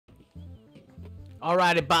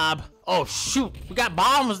Alrighty, Bob. Oh, shoot. We got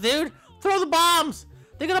bombs, dude. Throw the bombs.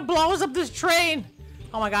 They're gonna blow us up this train.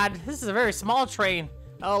 Oh my god, this is a very small train.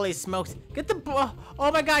 Holy smokes. Get the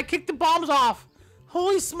oh my god, kick the bombs off.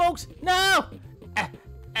 Holy smokes. No.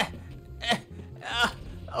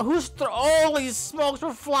 Holy smokes,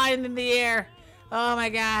 we're flying in the air. Oh my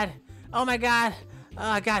god. Oh my god.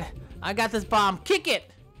 Oh god. I got this bomb. Kick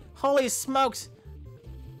it. Holy smokes.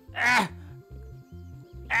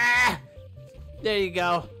 There you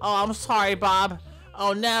go. Oh, I'm sorry, Bob.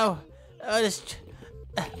 Oh no.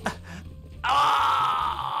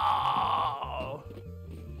 Oh!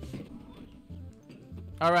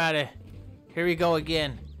 Alrighty, here we go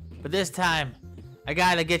again. But this time, I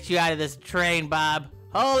gotta get you out of this train, Bob.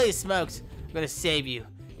 Holy smokes, I'm gonna save you.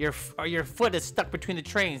 Your foot is stuck between the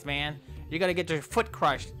trains, man. You're gonna get your foot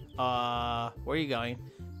crushed. Where are you going?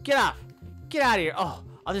 Get off! Get out of here! Oh,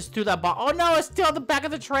 I'll just do that bomb. Oh no, it's still at the back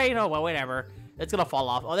of the train. Oh well, whatever. It's gonna fall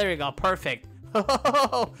off. Oh, there you go. Perfect.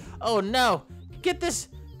 Oh no! Get this!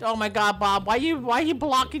 Oh my god, Bob, why you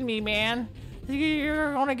blocking me, man?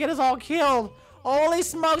 You're gonna get us all killed. Holy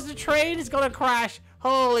smokes, the train is gonna crash.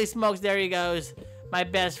 Holy smokes, there he goes. My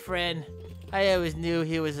best friend. I always knew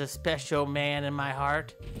he was a special man in my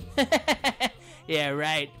heart. Yeah,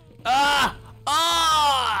 right.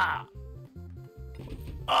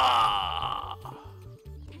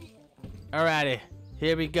 Alrighty,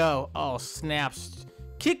 here we go. Oh, snaps.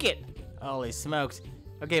 Kick it. Holy smokes.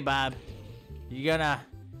 Okay, Bob. You're gonna...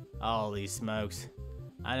 Holy smokes.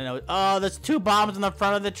 I don't know. Oh, there's 2 bombs in the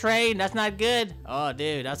front of the train. That's not good. Oh,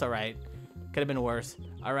 dude, that's alright. Could have been worse.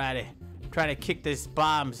 Alrighty. I'm trying to kick these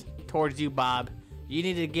bombs towards you, Bob. You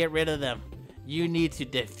need to get rid of them. You need to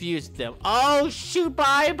defuse them. Oh, shoot.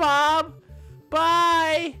 Bye, Bob.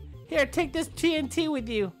 Bye. Here, take this TNT with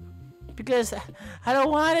you. Because I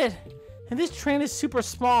don't want it. And this train is super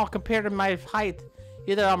small compared to my height.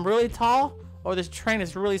 Either I'm really tall or this train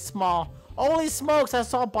is really small. Holy smokes, I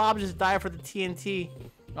saw Bob just die for the TNT.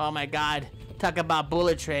 Oh my god. Talk about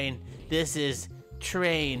bullet train. This is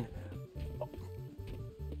train.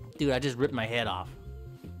 Dude, I just ripped my head off.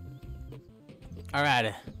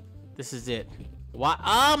 Alright. This is it. What?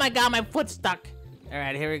 Oh my god, my foot's stuck.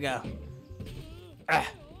 Alright, here we go.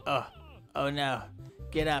 Oh no.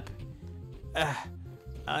 Get up.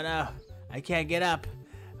 Oh no. I can't get up.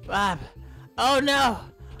 Bob. Oh no.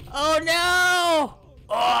 Oh no.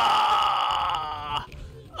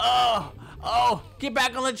 Oh, get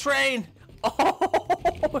back on the train.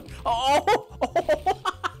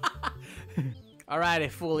 Alrighty,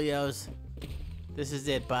 Foolios. This is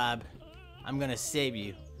it, Bob. I'm gonna save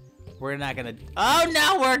you. We're not gonna... Oh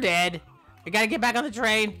no, we're dead. I gotta get back on the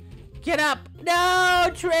train. Get up. No,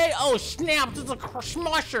 train. Oh, snap. This is a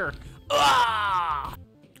smusher.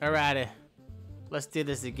 Alrighty. Let's do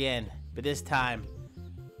this again. But this time...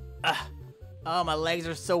 Oh, my legs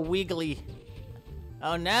are so wiggly.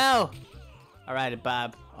 Oh, no. Alrighty,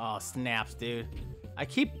 Bob. Oh, snaps, dude. I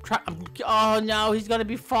keep trying... Oh, no. He's gonna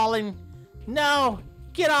be falling. No.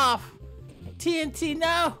 Get off. TNT,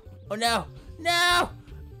 no. Oh, no. No.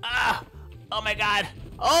 Oh, my God.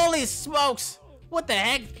 Holy smokes. What the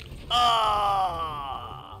heck?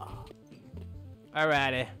 Oh.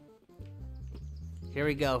 Alrighty. Here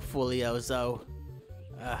we go, Fooliozo.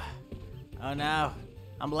 Oh, no.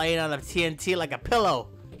 I'm laying on the TNT like a pillow.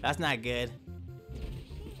 That's not good.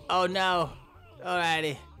 Oh no.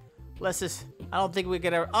 Alrighty. Let's just... I don't think we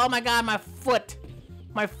could ever... Oh my god, my foot.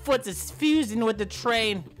 My foot is fusing with the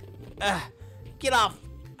train. Get off.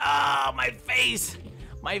 Oh, my face.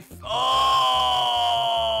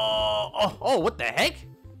 Oh, what the heck?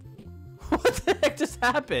 What the heck just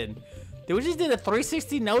happened? Did we just do a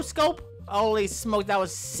 360 no scope? Holy smoke, that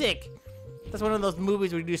was sick. That's one of those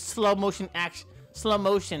movies where you do slow motion, an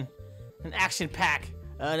action pack.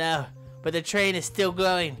 Oh no, but the train is still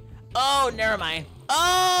going. Oh, never mind.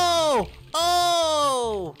 Oh!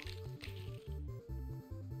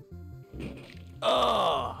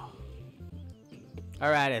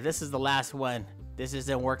 Alright, this is the last one. This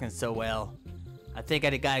isn't working so well. I think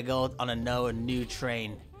I gotta go on a new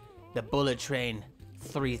train. The Bullet Train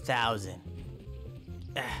 3000.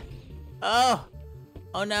 Oh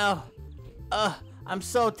no. I'm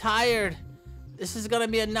so tired. This is gonna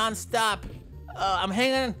be a non-stop. I'm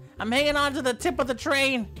hanging on to the tip of the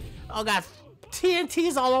train. Oh god,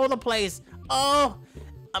 TNT's all over the place. Oh,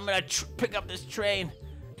 I'm gonna pick up this train.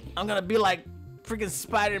 I'm gonna be like freaking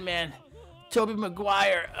Spider-Man, Tobey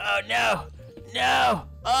Maguire. Oh no.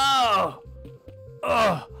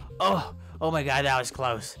 Oh my god, that was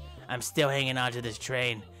close. I'm still hanging on to this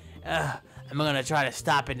train. I'm gonna try to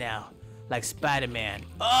stop it now, like Spider-Man.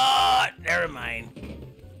 Oh, never mind.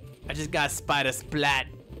 I just got spider splat.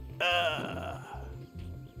 Ugh.